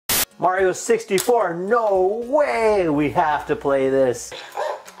Mario 64, no way! We have to play this.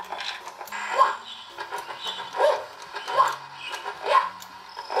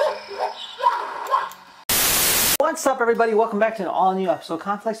 What's up everybody, welcome back to an all-new episode of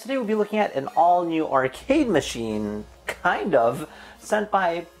Complex. Today we'll be looking at an all-new arcade machine, kind of, sent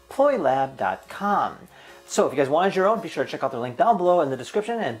by ploylab.com. So if you guys wanted your own, be sure to check out their link down below in the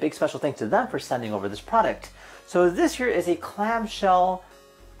description, and big special thanks to them for sending over this product. So this here is a clamshell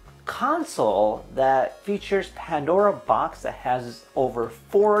console that features Pandora Box that has over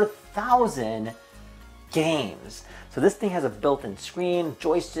 4,000 games. So this thing has a built-in screen,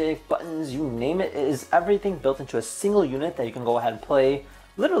 joystick, buttons, you name it. It is everything built into a single unit that you can go ahead and play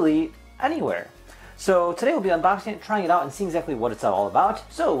literally anywhere. So today we'll be unboxing it, trying it out, and seeing exactly what it's all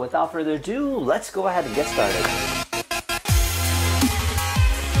about. So without further ado, let's go ahead and get started.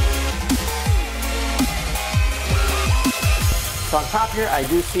 So on top here, I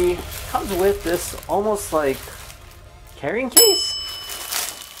do see, comes with this almost like carrying case.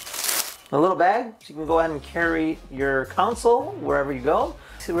 A little bag, so you can go ahead and carry your console wherever you go.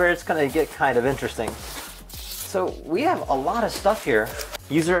 See where it's gonna get kind of interesting. So we have a lot of stuff here.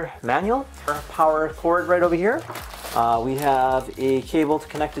 User manual, power cord right over here. We have a cable to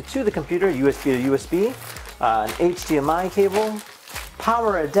connect it to the computer, USB to USB, an HDMI cable,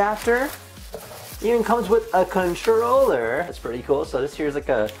 power adapter. Even comes with a controller. That's pretty cool. So this here is like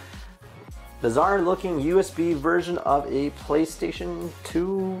a bizarre looking USB version of a PlayStation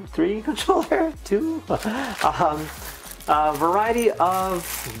 2, 3 controller, 2. A variety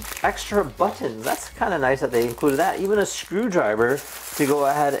of extra buttons. That's kind of nice that they included that. Even a screwdriver to go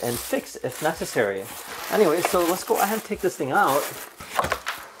ahead and fix if necessary. Anyway, so let's go ahead and take this thing out.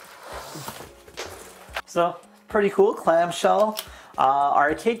 So pretty cool clamshell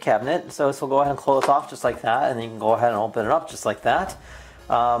arcade cabinet. So this will go ahead and close off just like that, and then you can go ahead and open it up just like that.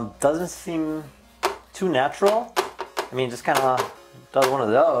 Doesn't seem too natural. I mean, just kind of does one of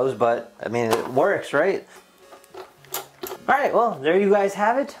those, but I mean, it works, right? Alright, well, there you guys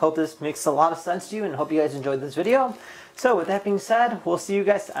have it. Hope this makes a lot of sense to you, and hope you guys enjoyed this video. So with that being said, we'll see you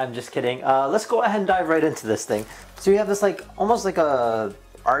guys. I'm just kidding. Let's go ahead and dive right into this thing. So you have this like, almost like a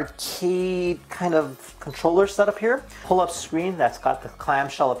arcade kind of controller setup here. Pull up screen that's got the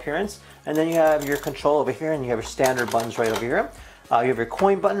clamshell appearance, and then you have your control over here, and you have your standard buttons right over here. You have your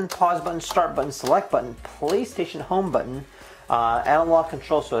coin button, pause button, start button, select button, PlayStation home button, analog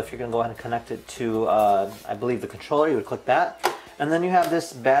control. So if you're going to go ahead and connect it to, I believe, the controller, you would click that. And then you have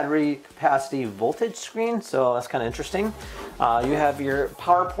this battery capacity voltage screen. So that's kind of interesting. You have your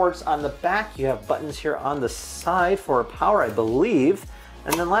power ports on the back. You have buttons here on the side for power, I believe.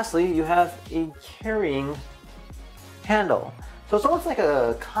 And then lastly, you have a carrying handle. So it's almost like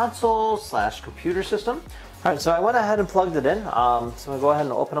a console slash computer system. Alright, so I went ahead and plugged it in. So we'll go ahead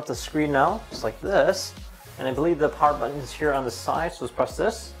and open up the screen now, just like this. And I believe the power button is here on the side, so let's press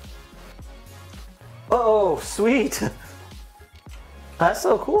this. Oh, sweet! That's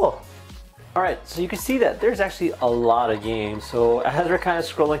so cool. Alright, so you can see that there's actually a lot of games. So as we're kind of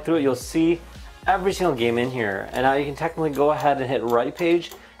scrolling through it, you'll see every single game in here. And now you can technically go ahead and hit right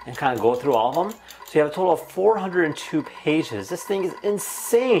page and kind of go through all of them. So you have a total of 402 pages. This thing is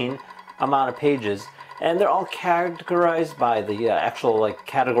insane amount of pages. And they're all categorized by the actual like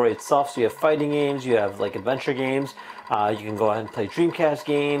category itself. So you have fighting games, you have like adventure games. You can go ahead and play Dreamcast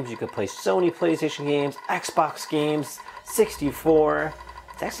games. You can play Sony PlayStation games, Xbox games, 64.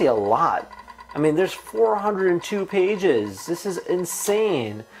 It's actually a lot. I mean, there's 402 pages. This is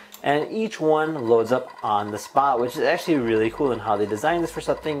insane. And each one loads up on the spot, which is actually really cool in how they designed this for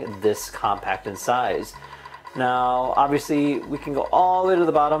something this compact in size. Now, obviously, we can go all the way to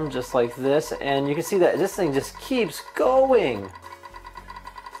the bottom just like this, and you can see that this thing just keeps going.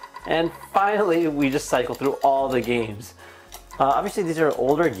 And finally, we just cycle through all the games. Obviously, these are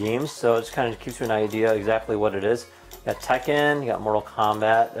older games, so it just kind of gives you an idea exactly what it is. You got Tekken, you got Mortal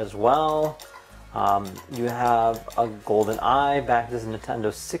Kombat as well. You have a Golden Eye, back to this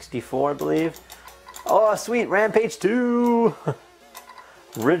Nintendo 64, I believe. Oh, sweet, Rampage 2!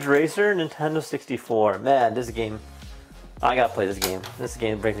 Ridge Racer, Nintendo 64. Man, this game, I gotta play this game. This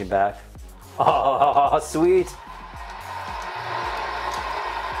game brings me back. Oh, sweet. 3, 2,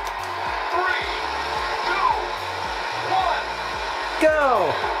 1,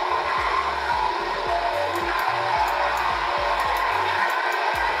 go!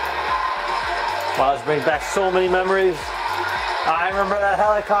 Wow, this brings back so many memories. I remember that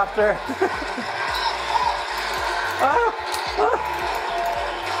helicopter.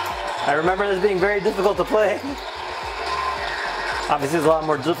 I remember this being very difficult to play. Obviously it's a lot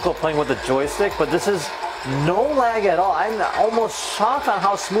more difficult playing with the joystick, but this is No lag at all. I'm almost shocked on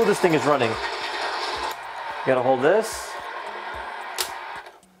how smooth this thing is running. You gotta hold this.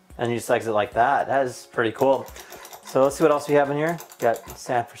 And you just exit like that. That is pretty cool. So let's see what else we have in here. Got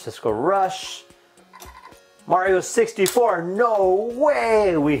San Francisco Rush. Mario 64. No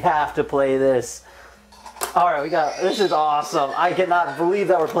way! We have to play this. Alright, this is awesome. I cannot believe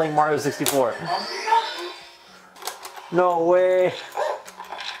that we're playing Mario 64. No way.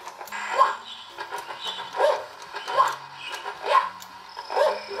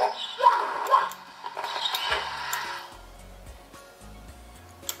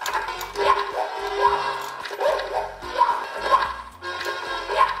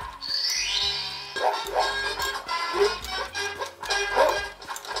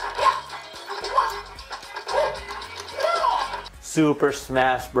 Super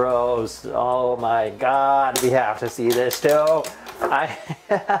Smash Bros. Oh my god, we have to see this too.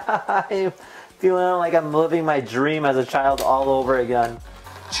 I'm feeling like I'm living my dream as a child all over again.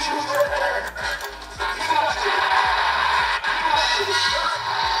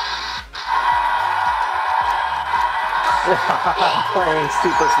 Playing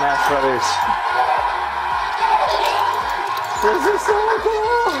Super Smash Brothers. This is so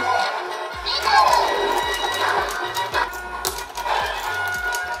cool!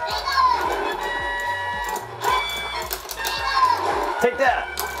 Take that!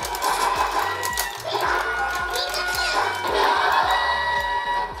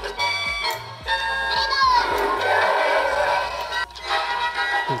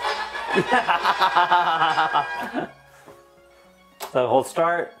 So hold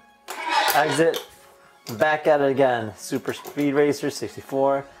start, exit, back at it again. Super Speed Racer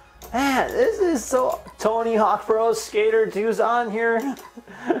 64. Man, this is so Tony Hawk Pro Skater 2's on here.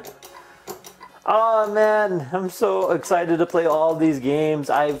 Oh man, I'm so excited to play all these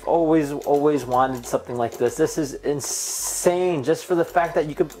games. I've always wanted something like this. This is insane, just for the fact that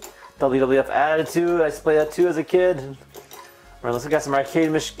you could WWF Attitude. I used to play that too as a kid. Alright, let's look at some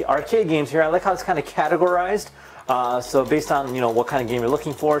arcade games here. I like how it's kind of categorized. So based on what kind of game you're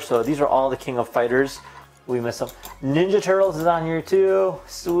looking for. So these are all the King of Fighters. We missed up. Ninja Turtles is on here too.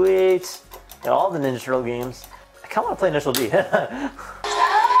 Sweet. Got all the Ninja Turtle games. I kind of want to play Initial D.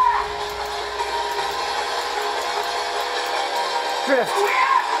 Drift.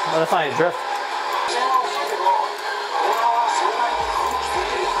 Oh, that's not a drift.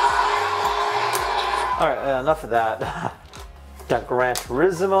 Alright, enough of that. Got Gran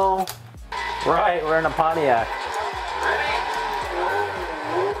Turismo. Right, we're in a Pontiac.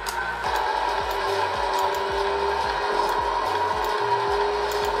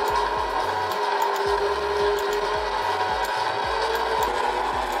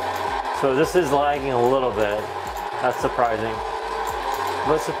 So this is lagging a little bit. That's surprising.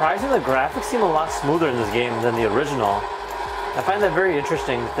 But surprisingly, the graphics seem a lot smoother in this game than the original. I find that very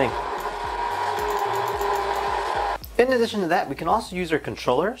interesting to think. In addition to that, we can also use our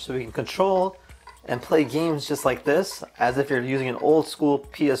controller, so we can control and play games just like this, as if you're using an old school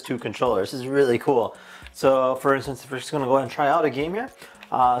PS2 controller. This is really cool. So for instance, if we're just going to go ahead and try out a game here,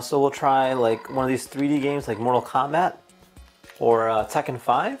 so we'll try like one of these 3D games like Mortal Kombat or Tekken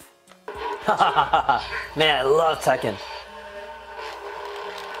 5. Man, I love Tekken.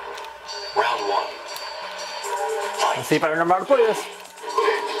 Round one. Let's see if I remember how to play this.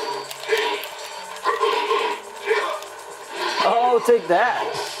 Oh, take that.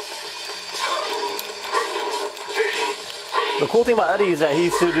 The cool thing about Eddie is that he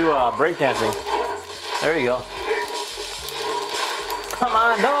used to do breakdancing. There you go. Come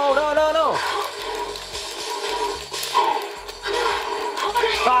on, no, no, no, no.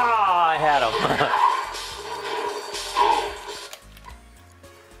 Ah, I had him.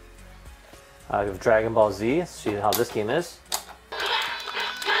 We have Dragon Ball Z. Let's see how this game is.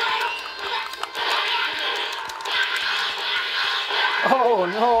 Oh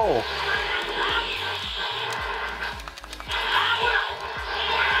no!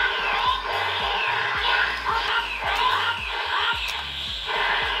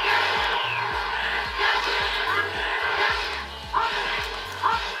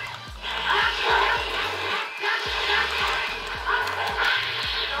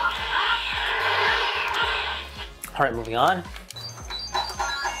 All right, moving on.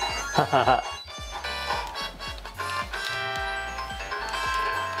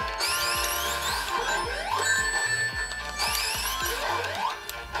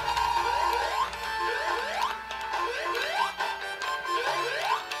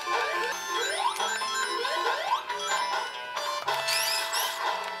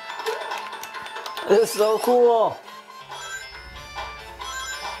 This is so cool. All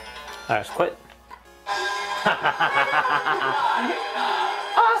right, let's quit. Awesome!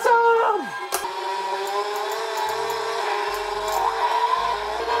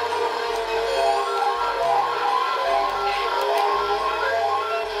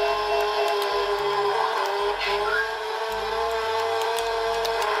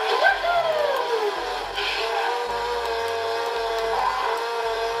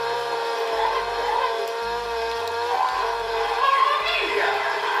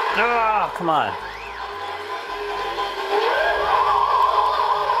 Oh, come on.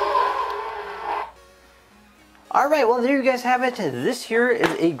 Alright, well there you guys have it. This here is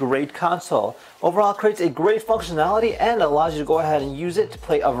a great console. Overall it creates a great functionality and allows you to go ahead and use it to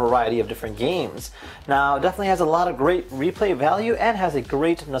play a variety of different games. Now it definitely has a lot of great replay value and has a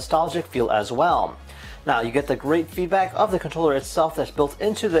great nostalgic feel as well. Now you get the great feedback of the controller itself that's built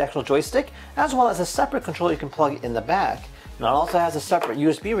into the actual joystick, as well as a separate controller you can plug in the back. Now it also has a separate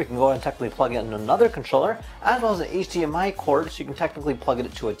USB where you can go ahead and technically plug in another controller, as well as an HDMI cord so you can technically plug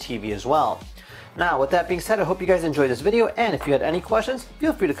it to a TV as well. Now with that being said, I hope you guys enjoyed this video, and if you had any questions,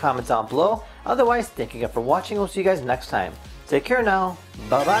 feel free to comment down below. Otherwise, thank you again for watching, we'll see you guys next time. Take care now,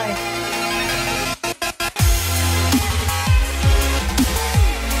 bye bye!